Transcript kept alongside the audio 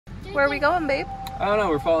Where are we going, babe? I don't know,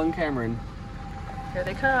 we're following Cameron. Here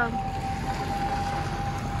they come.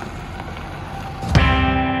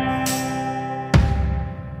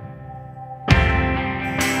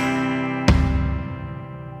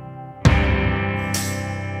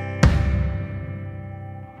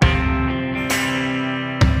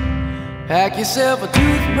 Pack yourself a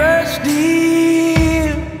toothbrush,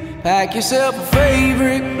 dear. Pack yourself a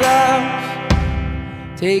favorite blouse.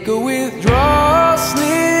 Take a withdrawal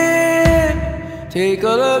slip. Take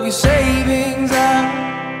all of your savings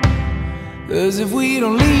out. 'Cause if we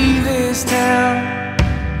don't leave this town,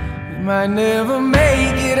 we might never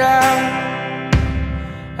make it out.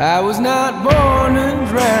 I was not born to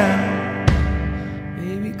drown.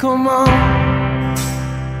 Baby, come on.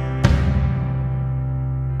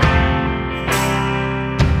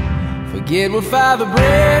 Forget what Father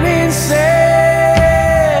Brennan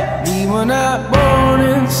said. We were not born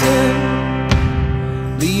in sin.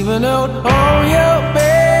 Leave a note on your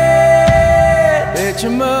bed. Let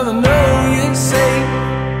your mother know you're safe.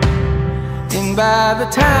 And by the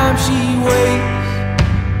time she wakes,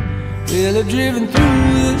 we'll have driven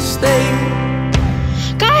through the state.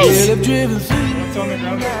 Guys! We'll have driven through What's on the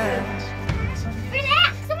ground there?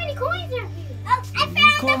 Relax! So many coins are here! Oh, I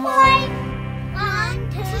found the coin! 1,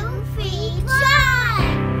 2, 3, fly!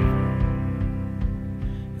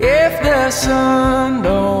 If the sun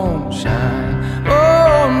don't shine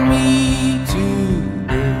on me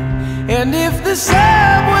today, and if the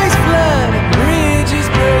subways flood and bridges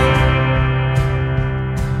break,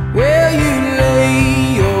 will you lay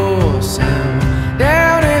yourself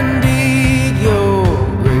down and dig your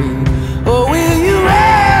grave, or will you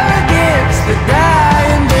rail against the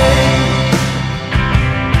dying day?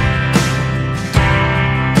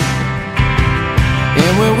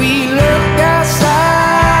 And when we looked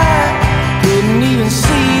outside, couldn't even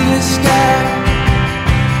see the sky.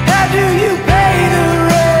 How do you pay the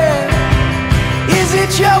rent? Is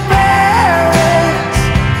it your parents?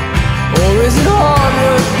 Or is it hard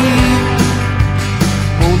work deep,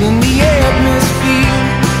 holding the atmosphere?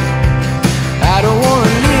 I don't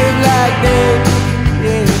wanna live like that,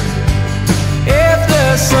 yeah. If the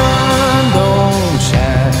sun don't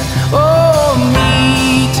shine on me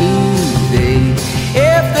today,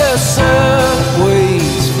 if the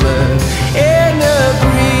subways flood and the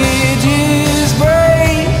bridges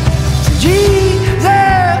break,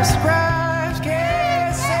 Jesus Christ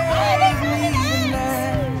can't save me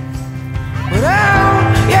tonight. But on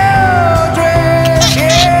your dress,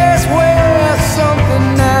 yes, wear something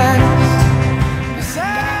nice.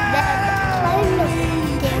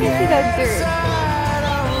 Let me see that dirt.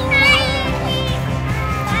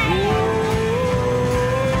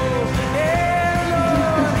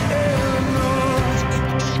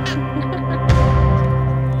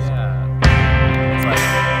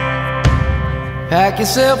 Pack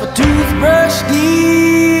yourself a toothbrush,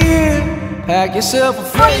 dear. Pack yourself a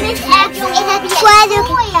favorite.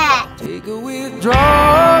 Take a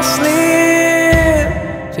withdrawal slip.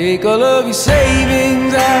 Take all of your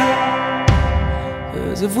savings out.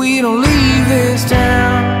 'Cause if we don't leave this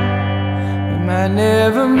town, we might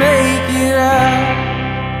never make it out.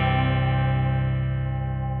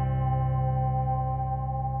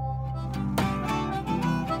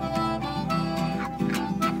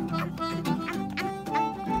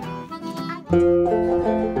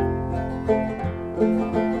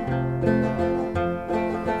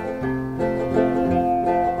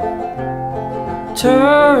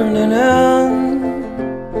 Turning in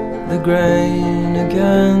the grain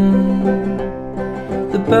again,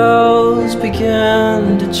 the bells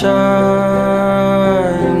began to chime.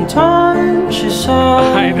 Time, she said,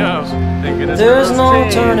 I know. Thank goodness there's for no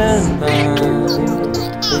those chains. turning back.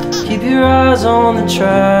 Keep your eyes on the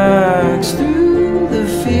tracks through the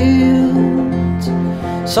fields.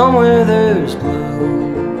 Somewhere there's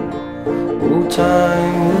blue. Oh,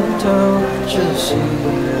 time will tell, just see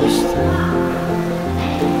us through.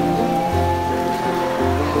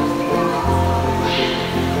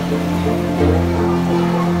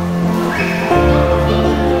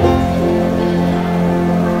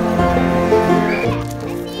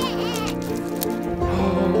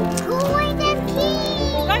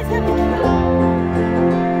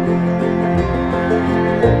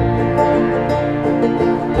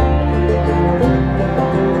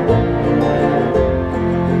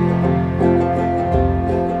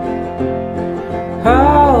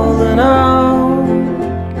 Howling out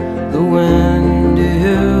the windy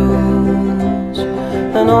hills,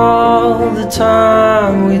 and all the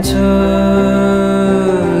time we took,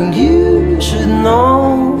 you should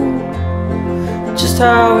know just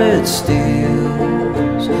how it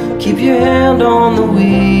steals. Keep your hand on the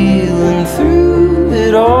wheel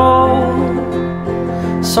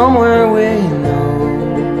somewhere we know,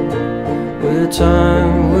 where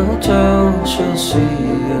time will tell, she'll see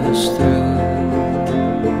us through.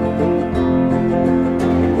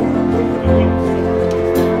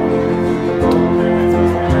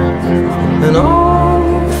 And all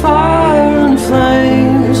fire and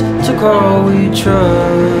flames took all we trust.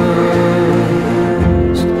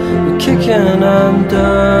 We're kicking and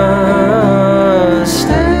dust.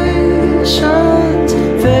 Stations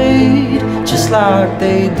fade just like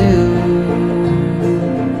they do.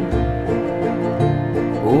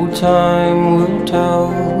 Old time will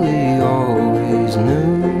tell, we always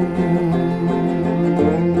knew.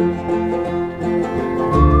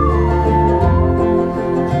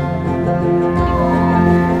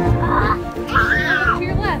 To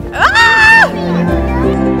your left.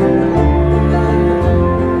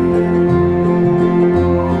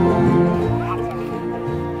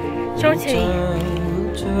 Show it to me.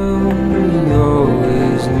 We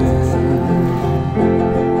always knew.